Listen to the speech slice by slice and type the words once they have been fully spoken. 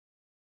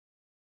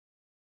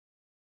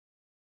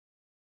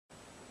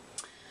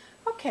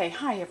Okay,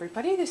 hi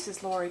everybody, this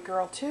is Lori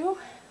Girl 2.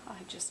 I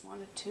just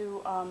wanted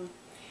to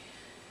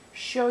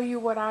show you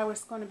what I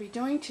was going to be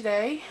doing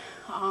today,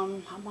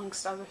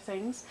 amongst other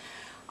things.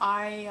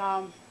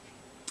 I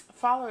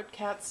followed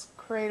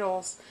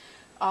Katzcradul's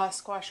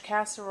squash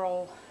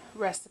casserole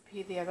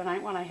recipe the other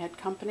night when I had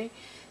company,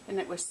 and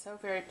it was so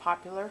very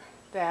popular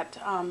that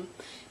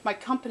my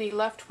company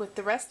left with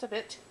the rest of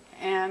it,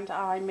 and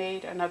I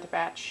made another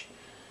batch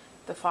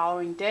the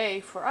following day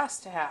for us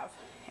to have,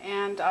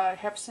 and I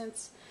have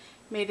since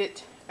made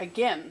it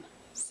again.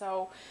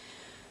 So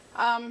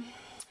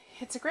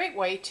it's a great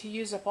way to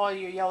use up all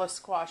your yellow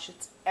squash.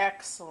 It's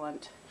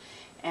excellent,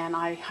 and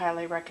I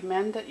highly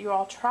recommend that you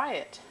all try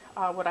it.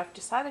 What I've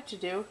decided to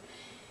do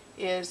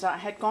is I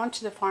had gone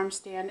to the farm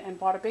stand and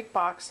bought a big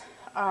box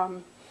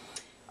of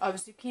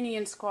zucchini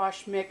and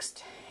squash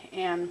mixed,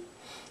 and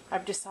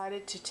I've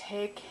decided to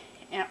take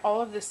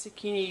all of the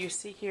zucchini you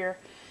see here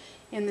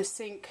in the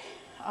sink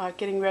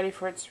getting ready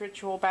for its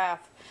ritual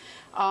bath.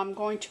 I'm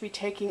going to be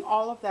taking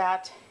all of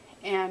that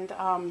and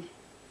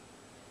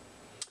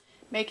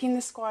making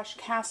the squash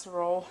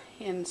casserole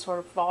in sort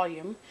of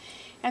volume,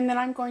 and then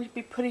I'm going to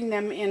be putting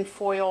them in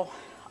foil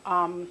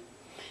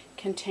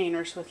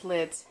containers with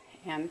lids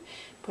and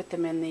put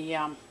them in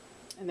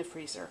the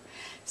freezer,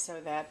 so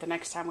that the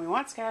next time we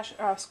want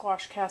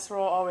squash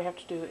casserole, all we have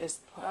to do is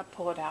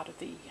pull it out of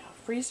the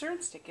freezer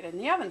and stick it in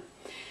the oven.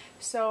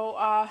 So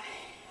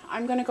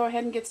I'm going to go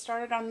ahead and get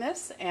started on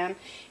this, and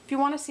if you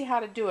want to see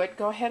how to do it,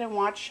 go ahead and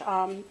watch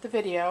the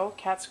video,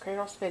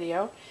 Katzcradul's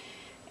video,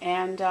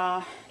 and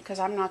because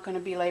I'm not going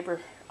to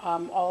belabor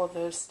all of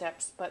those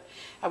steps, but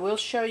I will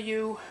show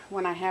you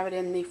when I have it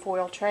in the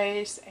foil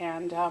trays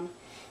and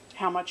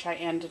how much I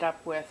ended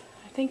up with.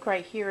 I think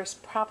right here is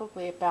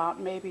probably about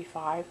maybe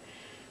 5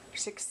 or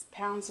 6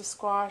 pounds of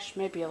squash,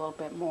 maybe a little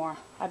bit more.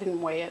 I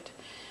didn't weigh it,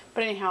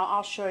 but anyhow,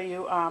 I'll show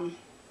you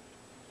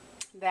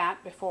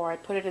that before I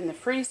put it in the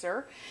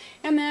freezer.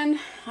 And then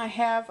I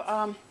have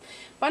a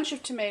bunch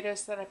of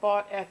tomatoes that I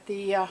bought at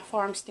the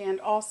farm stand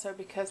also,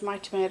 because my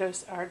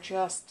tomatoes are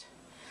just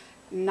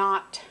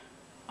not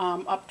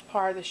up to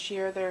par this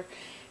year.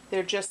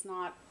 They're just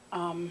not,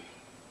 I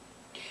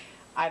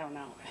don't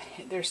know,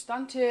 they're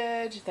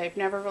stunted. They've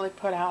never really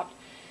put out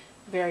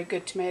very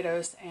good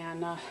tomatoes,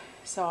 and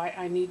so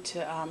I need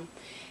to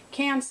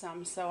can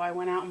some. So I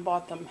went out and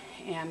bought them,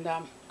 and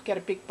got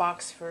a big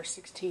box for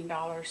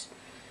 $16.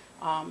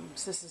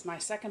 So this is my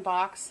second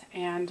box,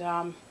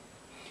 and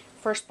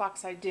first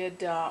box I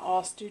did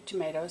all stewed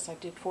tomatoes. I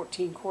did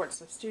 14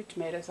 quarts of stewed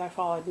tomatoes. I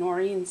followed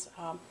Noreen's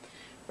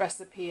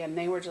recipe, and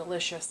they were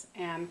delicious.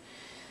 And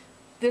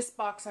this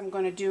box I'm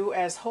going to do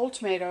as whole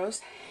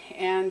tomatoes,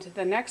 and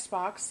the next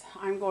box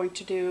I'm going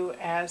to do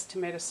as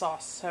tomato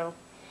sauce. So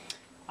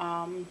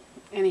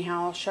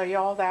anyhow, I'll show you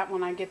all that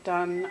when I get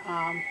done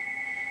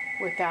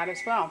with that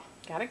as well.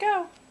 Gotta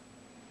go.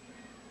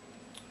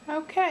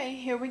 Okay,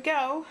 here we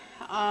go.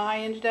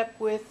 I ended up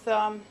with,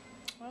 well,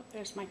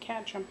 there's my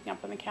cat jumping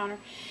up on the counter,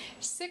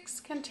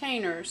 6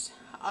 containers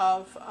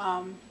of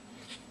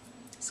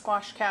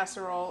squash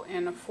casserole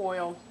in a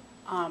foil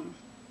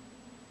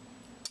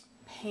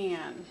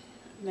pan.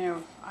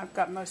 Now, I've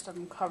got most of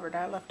them covered.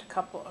 I left a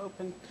couple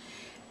open.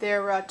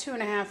 They're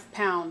 2.5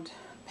 pound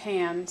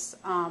pans,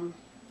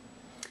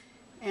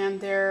 and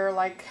they're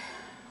like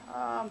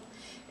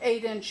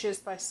 8 inches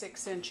by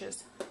 6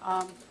 inches.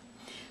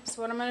 So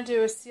what I'm going to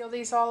do is seal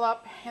these all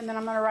up, and then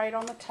I'm going to write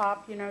on the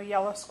top, you know,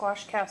 Yellow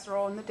Squash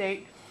Casserole and the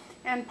date,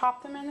 and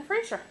pop them in the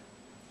freezer.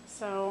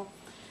 So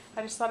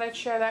I just thought I'd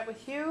share that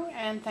with you,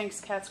 and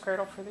thanks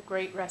Katzcradul for the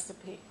great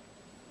recipe.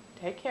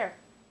 Take care.